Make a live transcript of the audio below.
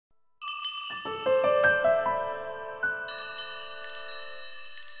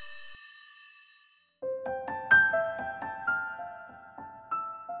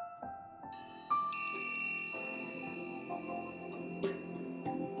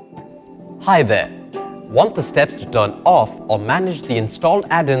Hi there! Want the steps to turn off or manage the installed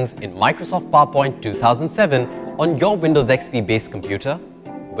add-ins in Microsoft PowerPoint 2007 on your Windows XP based computer?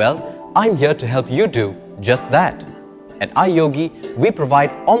 Well, I'm here to help you do just that. At iYogi, we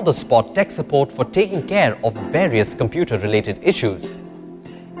provide on-the-spot tech support for taking care of various computer-related issues.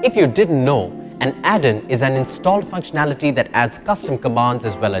 If you didn't know, an add-in is an installed functionality that adds custom commands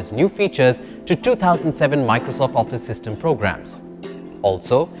as well as new features to 2007 Microsoft Office system programs.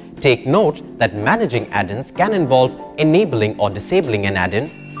 Also, take note that managing add-ins can involve enabling or disabling an add-in,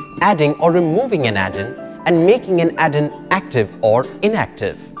 adding or removing an add-in, and making an add-in active or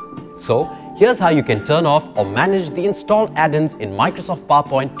inactive. So, here's how you can turn off or manage the installed add-ins in Microsoft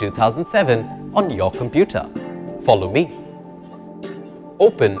PowerPoint 2007 on your computer. Follow me.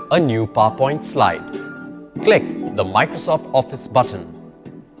 Open a new PowerPoint slide. Click the Microsoft Office button.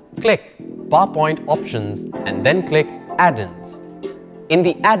 Click PowerPoint Options and then click Add-ins. In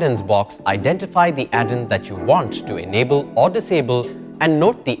the Add-ins box, identify the add-in that you want to enable or disable and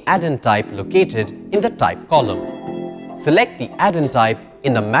note the add-in type located in the Type column. Select the add-in type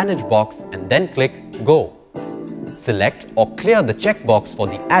in the Manage box and then click Go. Select or clear the checkbox for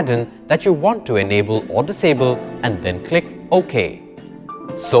the add-in that you want to enable or disable and then click OK.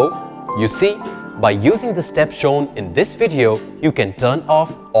 So, you see, by using the steps shown in this video, you can turn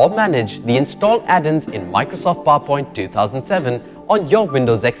off or manage the installed add-ins in Microsoft PowerPoint 2007 on your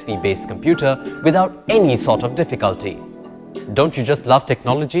Windows XP based computer without any sort of difficulty. Don't you just love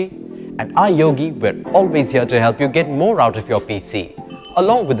technology? At iYogi, we're always here to help you get more out of your PC,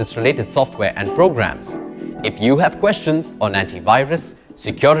 along with its related software and programs. If you have questions on antivirus,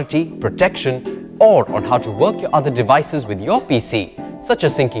 security, protection, or on how to work your other devices with your PC, such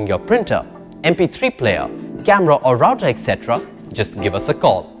as syncing your printer, MP3 player, camera or router, etc., just give us a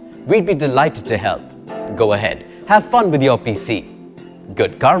call. We'd be delighted to help. Go ahead, have fun with your PC.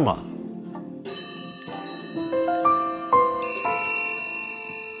 Good karma!